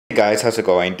Hey guys, how's it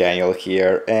going? Daniel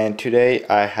here, and today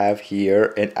I have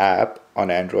here an app on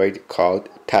Android called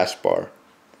Taskbar.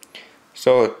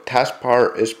 So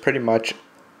Taskbar is pretty much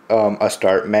a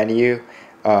start menu.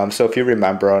 So if you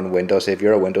remember on Windows, if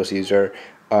you're a Windows user,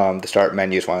 the start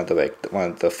menu is one of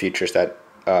the features that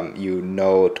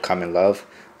to come and love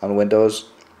on Windows.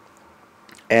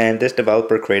 And this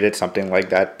developer created something like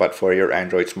that, but for your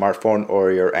Android smartphone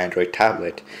or your Android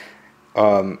tablet.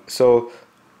 Um, so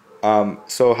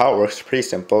so how it works is pretty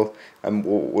simple.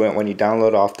 When you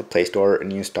download off the Play Store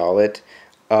and you install it,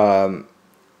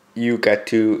 you get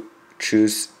to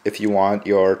choose if you want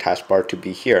your taskbar to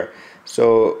be here.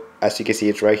 So as you can see,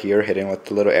 it's right here hidden with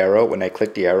the little arrow. When I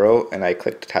click the arrow and I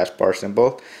click the taskbar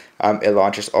symbol, it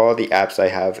launches all the apps I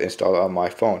have installed on my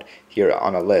phone here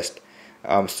on a list.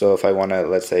 So if I want to,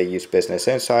 let's say, use Business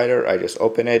Insider, I just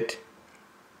open it,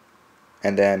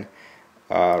 and then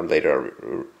I'll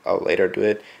later do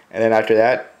it. And then after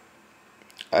that,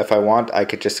 if I want, I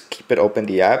could just keep it open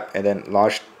the app and then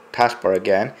launch Taskbar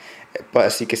again. But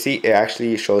as you can see, it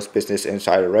actually shows Business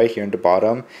Insider right here in the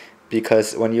bottom,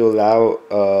 because when you allow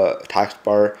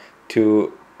Taskbar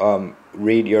to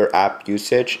read your app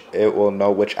usage, it will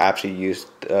know which apps you used,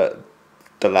 the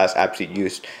last apps you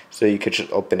used. So you could just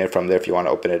open it from there if you want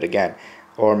to open it again.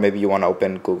 Or maybe you want to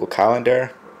open Google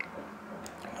Calendar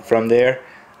from there,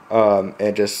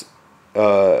 and just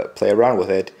play around with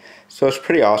it. So it's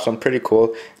pretty awesome, pretty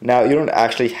cool. Now you don't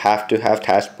actually have to have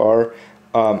taskbar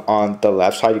on the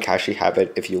left side. You can actually have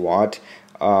it if you want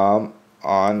on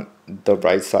the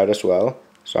right side as well.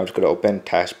 So I'm just going to open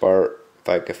taskbar if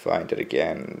I can find it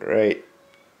again. Right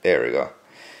there we go.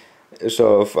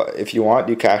 So if you want,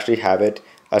 you can actually have it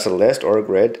as a list or a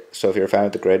grid. So if you're a fan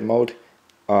of the grid mode,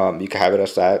 you can have it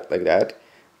as that, like that.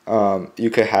 You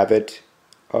could have it.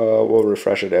 We'll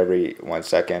refresh it every 1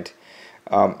 second.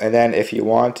 And then if you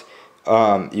want,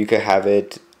 you could have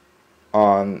it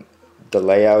on the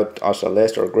layout, also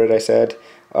list or grid I said,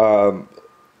 on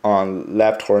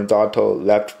left horizontal,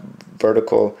 left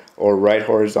vertical, or right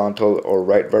horizontal or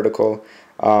right vertical.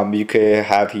 You could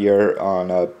have here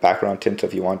on a background tint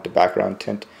if you want the background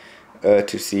tint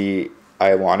to see.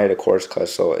 I want it, of course,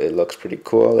 because so it looks pretty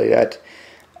cool like that.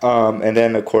 And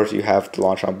then of course you have to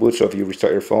launch on boot, so if you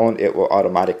restart your phone, it will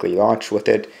automatically launch with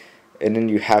it. And then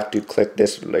you have to click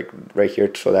this like right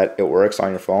here so that it works on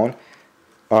your phone.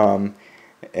 And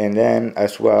then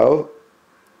as well,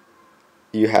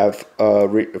 you have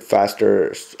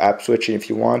faster app switching if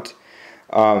you want.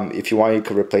 If you want, you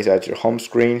could replace that as your home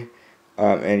screen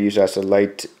and use it as a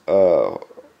light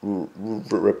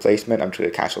replacement. I'm just going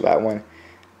to cancel that one.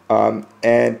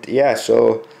 And yeah,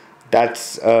 so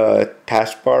that's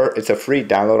Taskbar. It's a free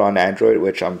download on Android,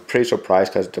 which I'm pretty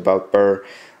surprised because the developer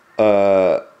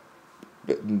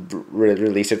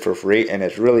released it for free, and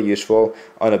it's really useful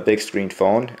on a big screen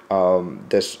phone.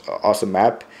 This awesome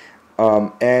app.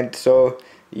 And so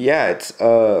yeah, it's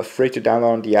free to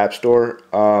download on the App Store.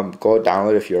 Go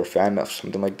download if you're a fan of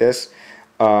something like this,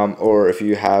 or if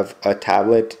you have a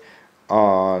tablet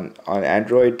on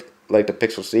Android like the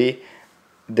Pixel C.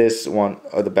 This one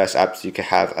of the best apps you can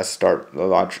have as start the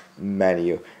launch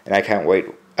menu, and I can't wait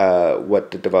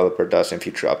what the developer does in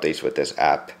future updates with this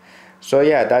app. So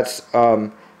yeah, that's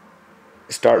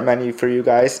start menu for you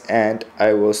guys, and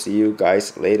I will see you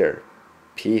guys later.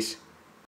 Peace.